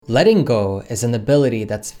Letting go is an ability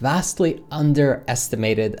that's vastly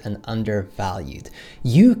underestimated and undervalued.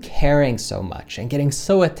 You caring so much and getting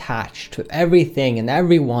so attached to everything and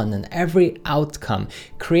everyone and every outcome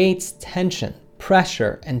creates tension,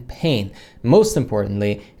 pressure, and pain. Most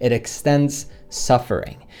importantly, it extends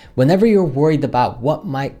suffering. Whenever you're worried about what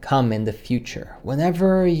might come in the future,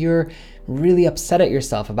 whenever you're really upset at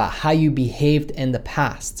yourself about how you behaved in the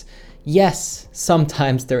past, yes,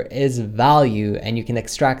 sometimes there is value and you can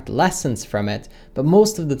extract lessons from it, but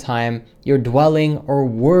most of the time you're dwelling or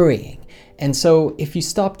worrying. And so if you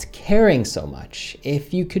stopped caring so much,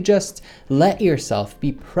 if you could just let yourself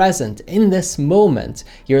be present in this moment,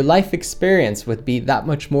 your life experience would be that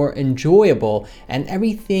much more enjoyable and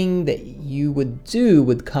everything that you would do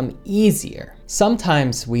would come easier.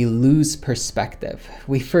 Sometimes we lose perspective.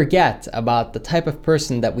 We forget about the type of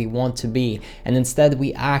person that we want to be, and instead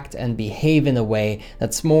we act and behave in a way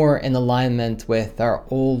that's more in alignment with our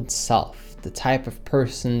old self, the type of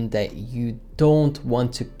person that you don't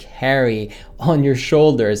want to carry on your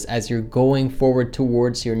shoulders as you're going forward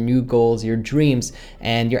towards your new goals, your dreams,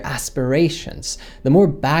 and your aspirations. The more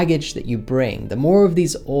baggage that you bring, the more of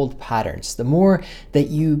these old patterns, the more that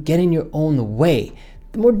you get in your own way,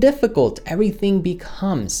 the more difficult everything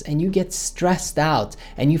becomes, and you get stressed out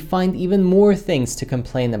and you find even more things to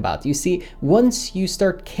complain about. You see, once you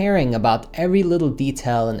start caring about every little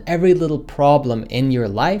detail and every little problem in your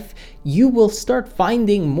life, you will start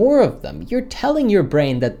finding more of them. You're telling your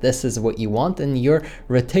brain that this is what you want, and your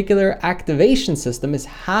reticular activation system is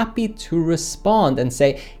happy to respond and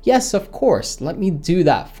say, yes, of course, let me do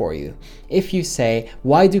that for you. If you say,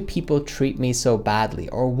 why do people treat me so badly?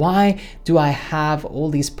 Or why do I have all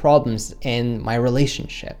these problems in my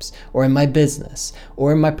relationships, or in my business,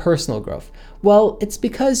 or in my personal growth? Well, it's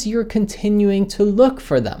because you're continuing to look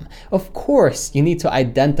for them. Of course, you need to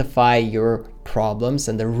identify your problems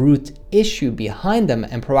and the root issue behind them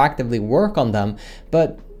and proactively work on them,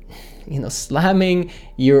 but slamming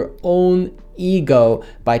your own ego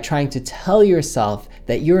by trying to tell yourself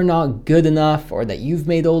that you're not good enough or that you've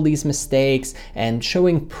made all these mistakes and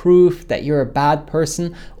showing proof that you're a bad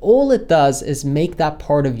person, all it does is make that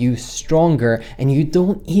part of you stronger, and you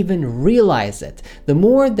don't even realize it. The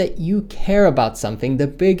more that you care about something, the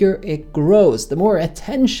bigger it grows. The more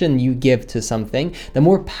attention you give to something, the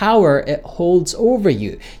more power it holds over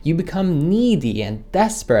you. You become needy and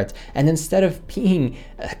desperate, and instead of being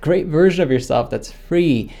a great version of yourself that's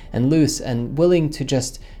free and loose and willing to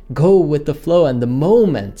just go with the flow and the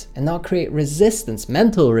moment and not create resistance,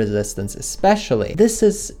 mental resistance especially. This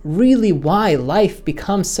is really why life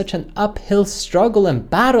becomes such an uphill struggle and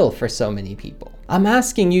battle for so many people. I'm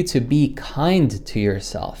asking you to be kind to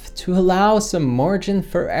yourself, to allow some margin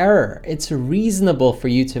for error. It's reasonable for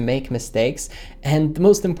you to make mistakes, and the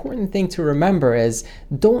most important thing to remember is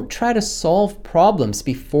don't try to solve problems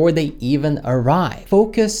before they even arrive.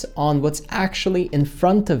 Focus on what's actually in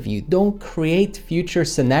front of you. Don't create future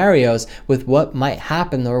scenarios with what might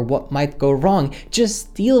happen or what might go wrong.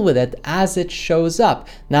 Just deal with it as it shows up.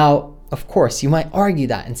 Now, of course, you might argue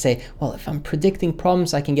that and say, well, if I'm predicting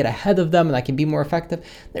problems, I can get ahead of them and I can be more effective.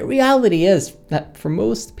 The reality is that for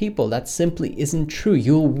most people, that simply isn't true.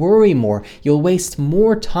 You'll worry more. You'll waste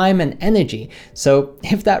more time and energy. So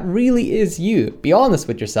if that really is you, be honest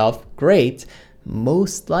with yourself, great.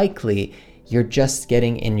 Most likely, you're just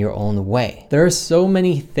getting in your own way. There are so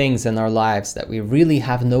many things in our lives that we really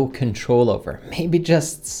have no control over. Maybe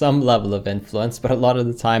just some level of influence, but a lot of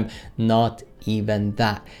the time, not even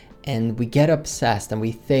that. And we get obsessed and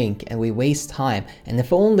we think and we waste time. And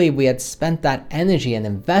if only we had spent that energy and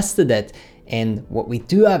invested it in what we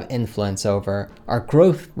do have influence over, our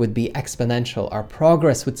growth would be exponential. Our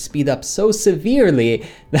progress would speed up so severely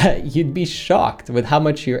that you'd be shocked with how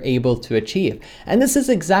much you're able to achieve. And this is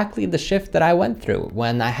exactly the shift that I went through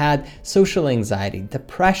when I had social anxiety,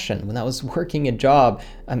 depression, when I was working a job,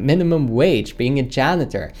 a minimum wage, being a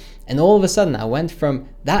janitor. And all of a sudden I went from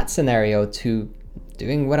that scenario to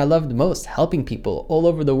doing what I loved most, helping people all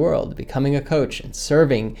over the world, becoming a coach and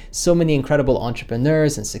serving so many incredible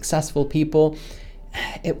entrepreneurs and successful people.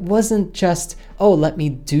 It wasn't just, oh, let me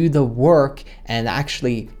do the work and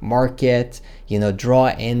actually market, draw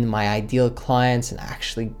in my ideal clients and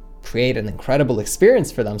actually create an incredible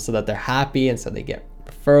experience for them so that they're happy and so they get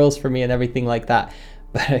referrals for me and everything like that.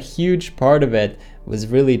 But a huge part of it was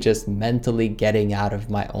really just mentally getting out of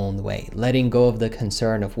my own way, letting go of the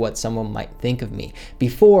concern of what someone might think of me.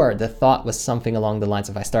 Before, the thought was something along the lines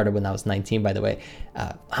of, I started when I was 19, by the way,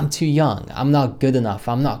 I'm too young, I'm not good enough,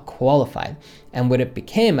 I'm not qualified. And what it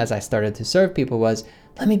became as I started to serve people was,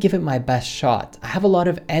 let me give it my best shot. I have a lot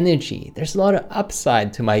of energy. There's a lot of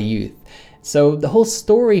upside to my youth. So the whole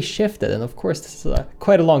story shifted. And of course, this is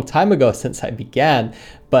quite a long time ago since I began,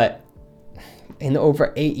 but in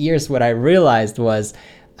over 8 years, what I realized was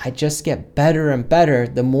I just get better and better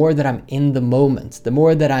the more that I'm in the moment, the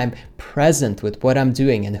more that I'm present with what I'm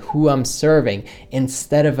doing and who I'm serving,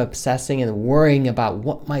 instead of obsessing and worrying about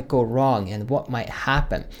what might go wrong and what might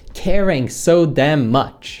happen, caring so damn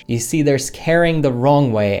much. You see, there's caring the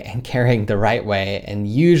wrong way and caring the right way, and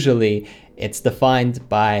usually it's defined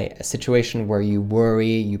by a situation where you worry,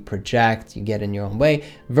 you project, you get in your own way,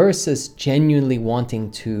 versus genuinely wanting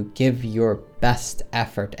to give your best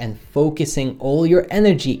effort and focusing all your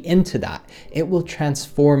energy into that. It will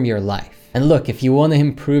transform your life. And look, if you want to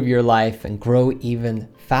improve your life and grow even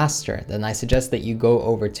faster, then I suggest that you go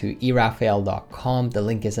over to erafael.com. The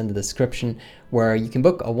link is in the description, where you can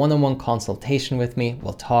book a one-on-one consultation with me.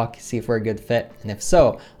 We'll talk, see if we're a good fit. And if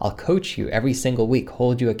so, I'll coach you every single week,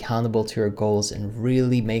 hold you accountable to your goals, and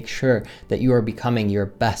really make sure that you are becoming your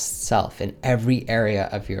best self in every area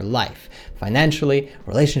of your life, financially,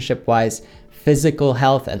 relationship-wise, physical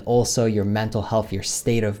health, and also your mental health, your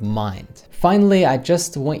state of mind. Finally, I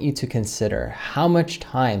just want you to consider how much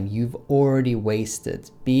time you've already wasted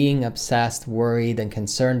being obsessed, worried, and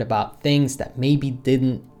concerned about things that maybe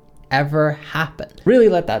didn't ever happen. Really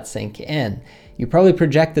let that sink in. You probably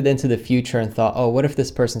projected into the future and thought, oh, what if this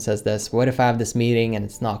person says this? What if I have this meeting and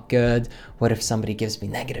it's not good? What if somebody gives me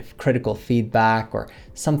negative, critical feedback, or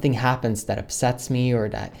something happens that upsets me or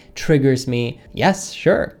that triggers me? Yes,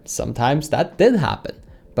 sure, sometimes that did happen.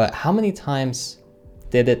 But how many times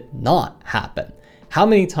did it not happen? How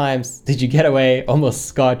many times did you get away almost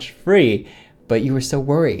scotch-free, but you were so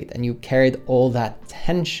worried and you carried all that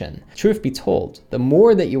tension? Truth be told, the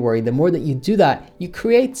more that you worry, the more that you do that, you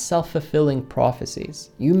create self-fulfilling prophecies.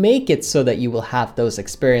 You make it so that you will have those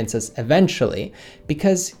experiences eventually,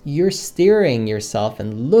 because you're steering yourself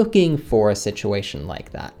and looking for a situation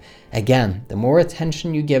like that. Again, the more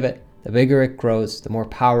attention you give it, the bigger it grows, the more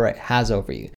power it has over you.